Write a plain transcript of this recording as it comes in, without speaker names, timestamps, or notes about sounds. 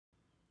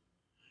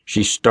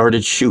She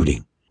started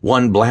shooting,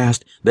 one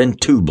blast, then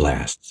two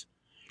blasts.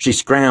 She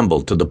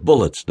scrambled to the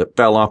bullets that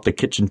fell off the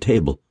kitchen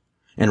table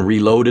and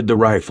reloaded the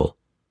rifle.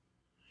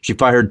 She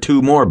fired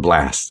two more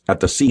blasts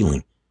at the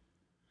ceiling.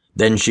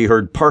 Then she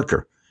heard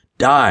Parker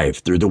dive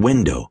through the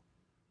window.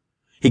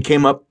 He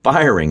came up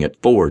firing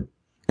at Ford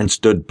and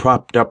stood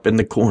propped up in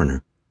the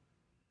corner.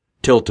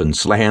 Tilton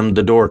slammed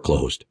the door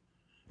closed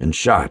and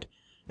shot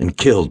and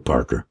killed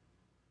Parker.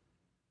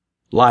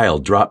 Lyle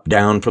dropped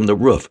down from the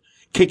roof,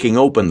 kicking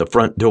open the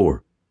front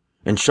door,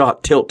 and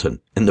shot Tilton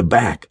in the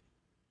back.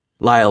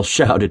 Lyle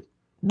shouted,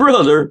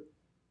 "Brother!"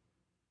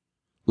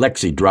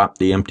 Lexi dropped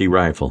the empty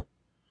rifle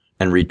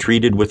and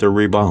retreated with her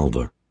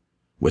revolver,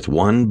 with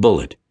one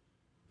bullet,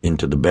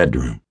 into the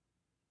bedroom.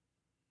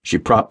 She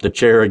propped the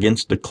chair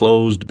against the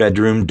closed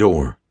bedroom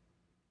door.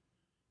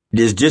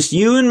 "It is just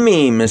you and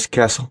me, Miss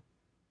Kessel.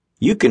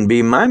 You can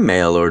be my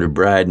mail-order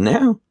bride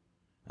now.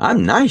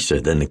 I'm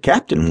nicer than the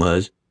captain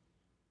was."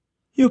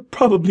 "You're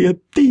probably a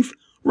thief,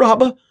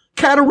 robber,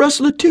 cattle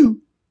rustler, too."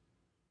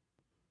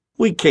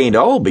 "We can't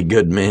all be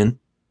good men,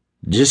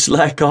 just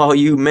like all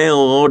you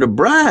mail-order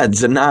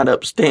brides are not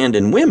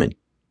upstanding women.